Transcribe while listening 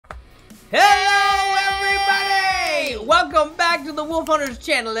Welcome back to the Wolf HunterZ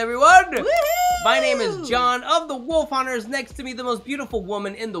channel, everyone! My name is Jon of the Wolf HunterZ. Next to me, the most beautiful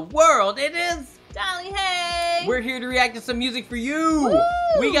woman in the world. It is Dolly. Hey! We're here to react to some music for you. Woo!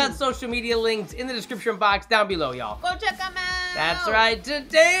 We got social media links in the description box down below, y'all. Go check them out! That's right.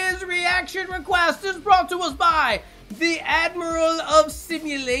 Today's reaction request is brought to us by the Admiral of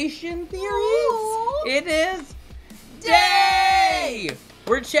Simulation Theories. Ooh. It is Day!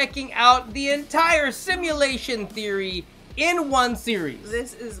 We're checking out the entire simulation theory in one series.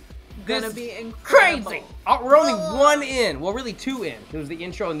 This is gonna be incredible. Crazy! We're only one in. Well, really two in. It was the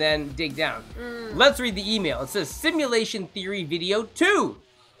intro and then dig down. Let's read the email. It says, Simulation Theory Video 2.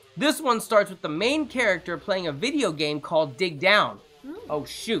 This one starts with the main character playing a video game called Dig Down. Oh,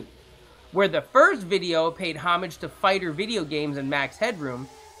 shoot. Where the first video paid homage to fighter video games and Max Headroom,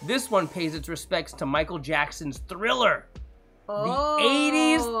 this one pays its respects to Michael Jackson's Thriller. The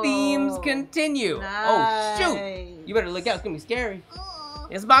 80s themes continue. Nice. Oh, shoot. You better look out. It's going to be scary.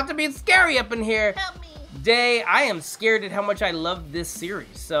 It's about to be scary up in here. Help me. Day, I am scared at how much I love this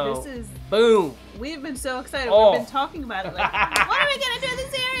series. So, This is... boom. We've been so excited. Oh. We've been talking about it. Like, what are we going to do in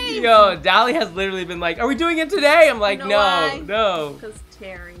this series? Yo, Dolly has literally been like, are we doing it today? I'm like, You know why? no. Because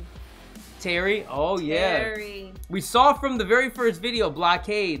Terry. Terry? Oh, yeah. Terry. We saw from the very first video,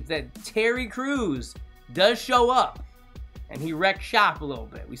 Blockades, that Terry Crews does show up. And he wrecked shop a little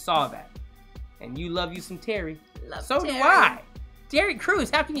bit. We saw that. And you love you some Terry. Love so Terry. do I. Terry Crews,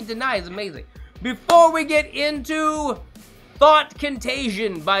 how can you deny, is amazing. Before we get into Thought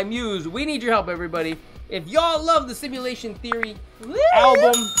Contagion by MUSE, we need your help, everybody. If y'all love the Simulation Theory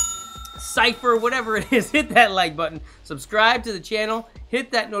album, cipher, whatever it is, hit that like button, subscribe to the channel,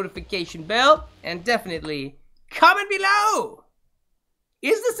 hit that notification bell, and definitely comment below.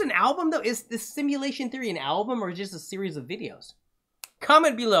 Is this an album, though? Is this Simulation Theory an album, or just a series of videos?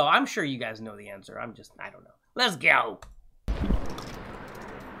 Comment below. I'm sure you guys know the answer. I don't know. Let's go.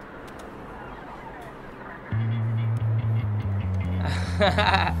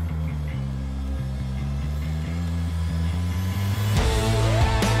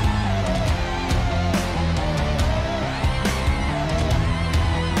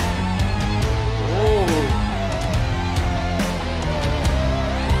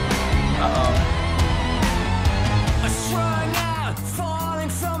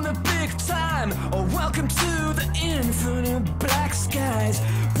 Welcome to the infinite black skies.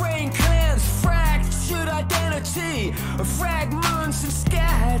 Brain clans, fractured identity, fragments of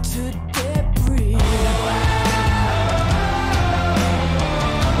scattered debris.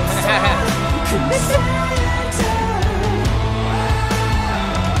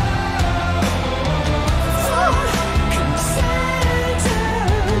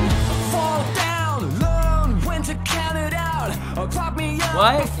 Fall down, learn when to count it out. Pop me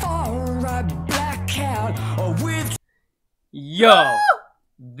up before I black out. Yo,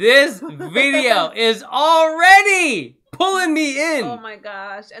 this video is already pulling me in. Oh my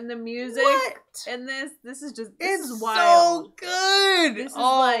gosh. And the music and this is just, this is It's wild. so good. This is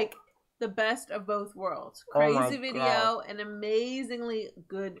like the best of both worlds. Oh my Crazy video God. and amazingly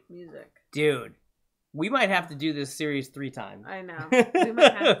good music. Dude, we might have to do this series 3 times. I know. We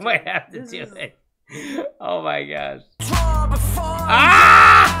might have to, Might have to do it. Oh my gosh.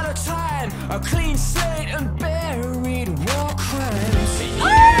 Ah! A clean slate and buried war crimes.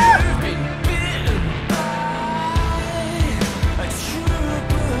 You've been bitten by a true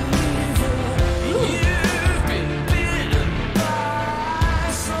believer. You've been bitten by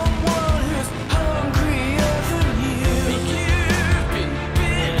someone who's hungrier than you. You've been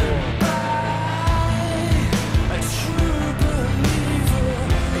bitten by a true believer.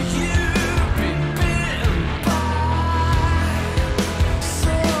 You've been bitten by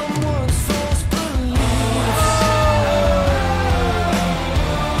someone's false belief.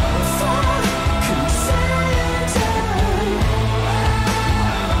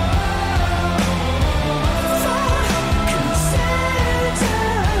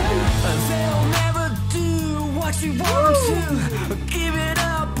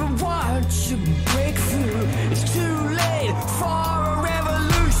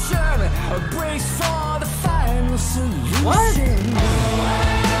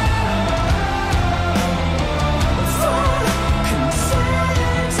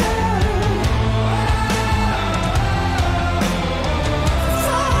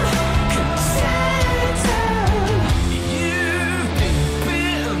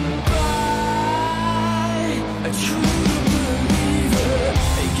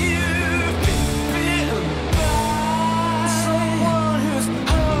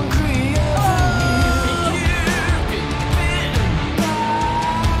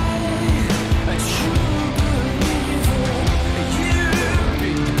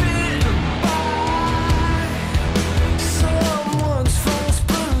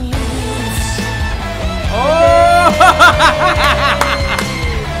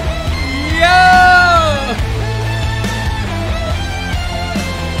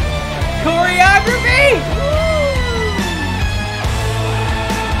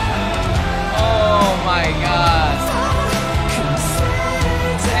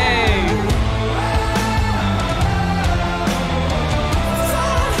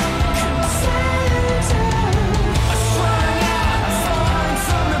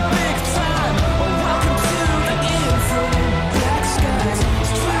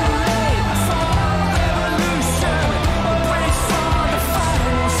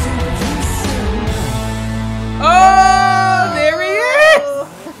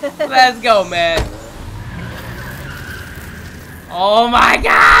 Let's go, man. Oh my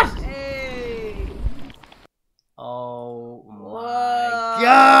gosh! Hey. Oh my Whoa.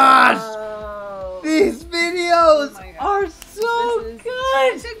 gosh! These videos are so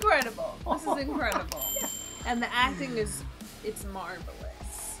good. It's incredible. This is incredible. And the acting it's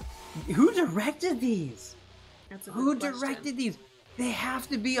marvelous. Who directed these? That's a good Who question. directed these? They have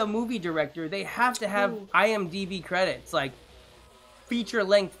to be a movie director. They have to have IMDb credits, like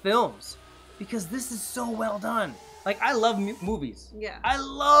feature-length films, because this is so well done. Like, I love movies. Yeah. I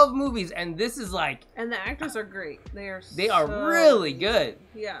love movies, and this is like... And the actors are great. They are so really good.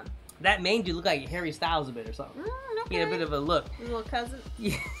 Yeah. That made you look like Harry Styles a bit or something. Okay. He had a bit of a look. His little cousin.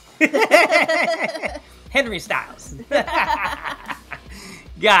 Henry Styles.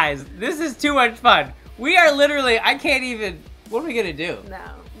 Guys, this is too much fun. We are literally... I can't even... What are we gonna do? No.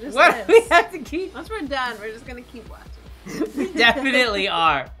 Just What do we have to keep? Once we're done, we're just gonna keep watching. We definitely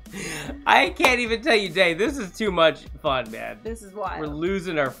are. I can't even tell you, Dave. This is too much fun, man. This is wild. We're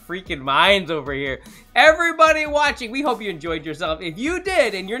losing our freaking minds over here. Everybody watching, we hope you enjoyed yourself. If you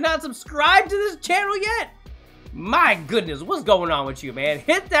did and you're not subscribed to this channel yet, my goodness, what's going on with you, man?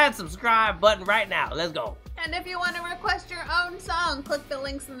 Hit that subscribe button right now. Let's go. And if you want to request your own song, click the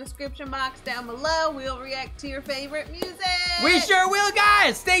links in the description box down below. We'll react to your favorite music. We sure will,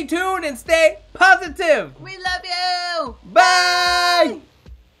 guys. Stay tuned and stay positive. We love you. Bye.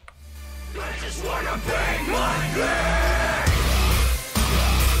 I just wanna bang my head.